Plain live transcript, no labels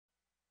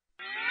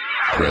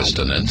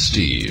Preston and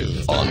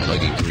Steve on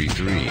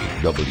 93.3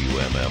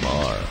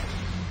 WMMR.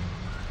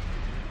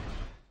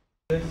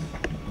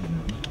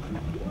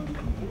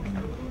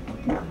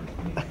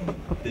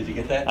 Did you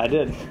get that? I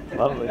did.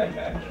 Lovely.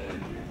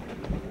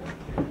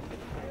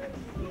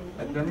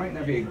 There might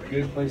not be a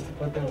good place to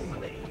put this.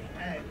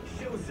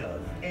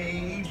 Joseph's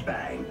A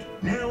Bank.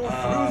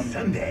 Now through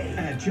Sunday.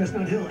 At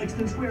Chestnut Hill,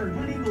 Exton Square,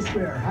 Glen Eagle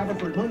Square,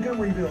 Haverford,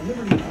 Montgomeryville,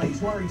 Liberty Place,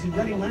 Warrington,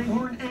 Reading,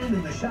 Langhorne, and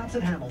in the shops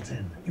at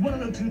Hamilton. You want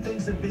to know two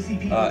things that busy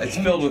people It's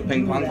filled with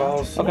ping pong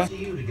balls. Okay. For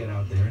you to get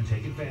out there and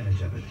take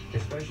advantage of it,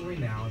 especially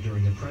now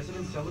during the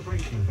President's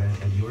Celebration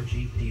event at your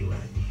Jeep dealer.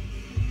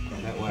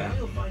 That way.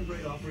 You'll find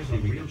great offers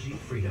on real Jeep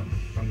Freedom.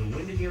 From the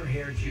wind in your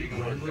hair Jeep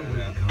Wrangler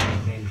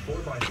Rubicon, named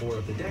 4x4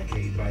 of the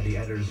decade by the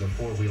editors of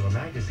Four Wheeler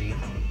magazine,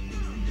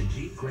 to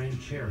Jeep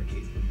Grand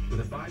Cherokee with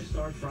a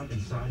 5-star front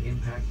and side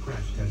impact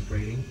crash test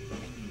rating.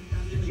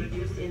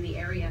 Reduced in the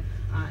area,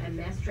 and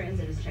mass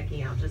transit is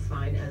checking out just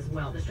fine as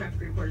well. This traffic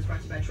report is brought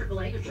to you by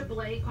AAA. Your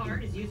AAA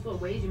card is useful in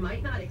ways you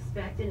might not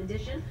expect. In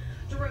addition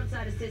to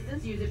roadside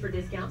assistance, use it for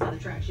discounts on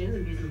attractions,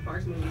 amusement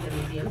parks, movies, and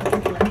museums. All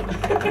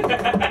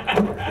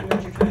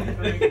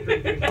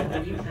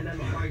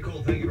right,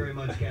 cool. Thank you very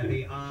much,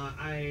 Kathy.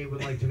 I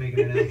would like to make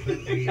an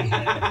announcement. We have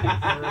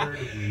deferred.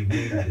 We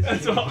made a decision.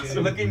 That's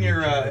awesome. Look in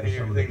your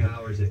thing.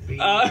 Powers that be.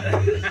 We're going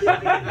to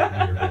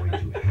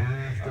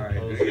have All right, I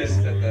guess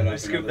that up.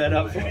 Scoop that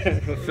up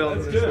for film.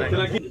 It's more of a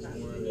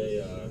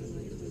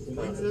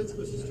when's that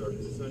supposed to start?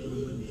 Because it's not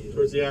even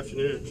towards the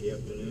afternoon.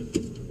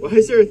 Why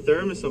is there a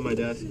thermos on my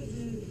desk?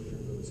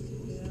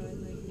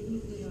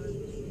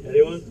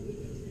 Anyone?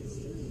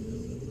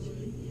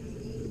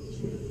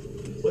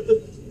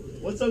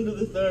 What's under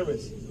the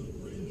thermos?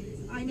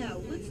 I know.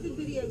 What's the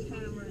video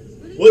camera?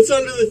 What's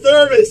under the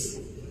thermos?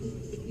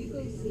 You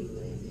go see.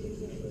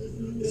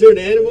 Is there an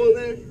animal in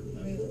there?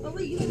 Oh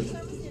wait, you have a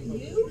thermos in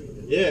you?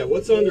 Yeah,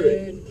 what's under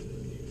it?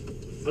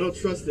 I don't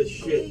trust this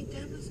shit. Wait,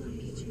 that was on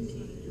kitchen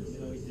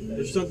table.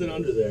 There's something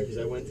under there because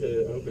I went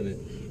to open it.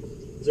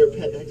 Is there a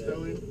pet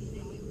expo in?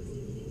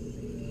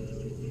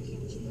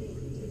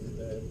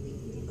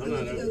 I'm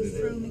not opening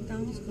throw it.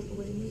 McDonald's cup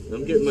away.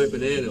 I'm getting my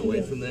banana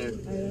away from there. I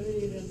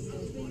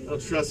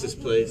don't trust this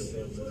place.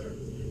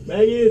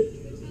 Megan,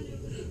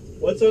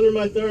 what's under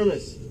my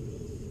thermos?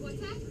 What's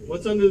that?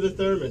 What's under the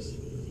thermos?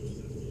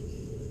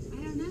 I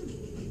don't know.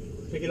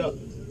 Pick it up.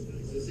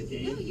 Is this a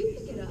game? No, you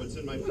pick it up. What's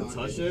in my I'm not pocket?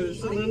 touching it. There's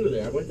something under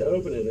there. I went to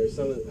open it. There's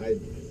something. I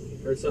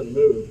heard something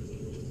move.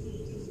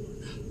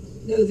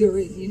 No, there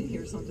is. You didn't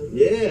hear something.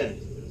 Yeah.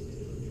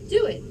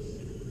 Do it.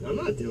 I'm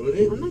not doing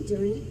it. I'm not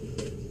doing it.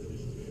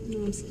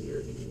 No, I'm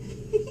scared.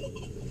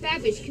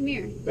 Babish, come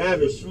here.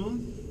 Babish,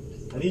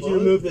 I need you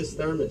to move this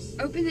thermos.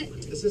 Open it.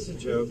 This is a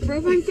joke.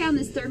 Rovine found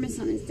this thermos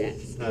on his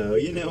desk. Oh,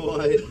 you know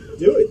what?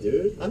 Do it,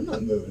 dude. I'm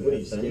not moving. What are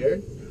you, that thing.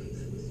 scared?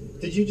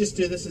 Did you just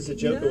do this as a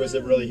joke, or was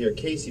it really here?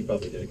 Casey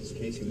probably did it because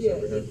Casey was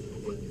over here.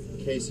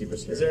 Casey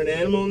was here. Is there an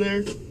animal in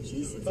there?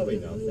 Jesus. Probably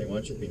nothing. Why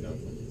don't you be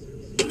nothing?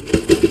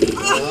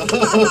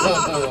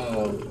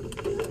 Oh,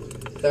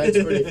 that's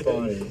pretty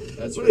funny.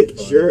 That's What pretty a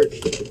funny. jerk.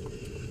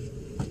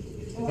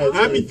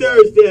 Happy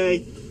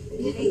Thursday.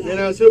 And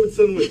I was hoping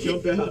someone would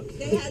jump out.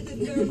 They had the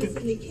thermos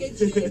in the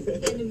kitchen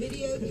and the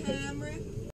video camera.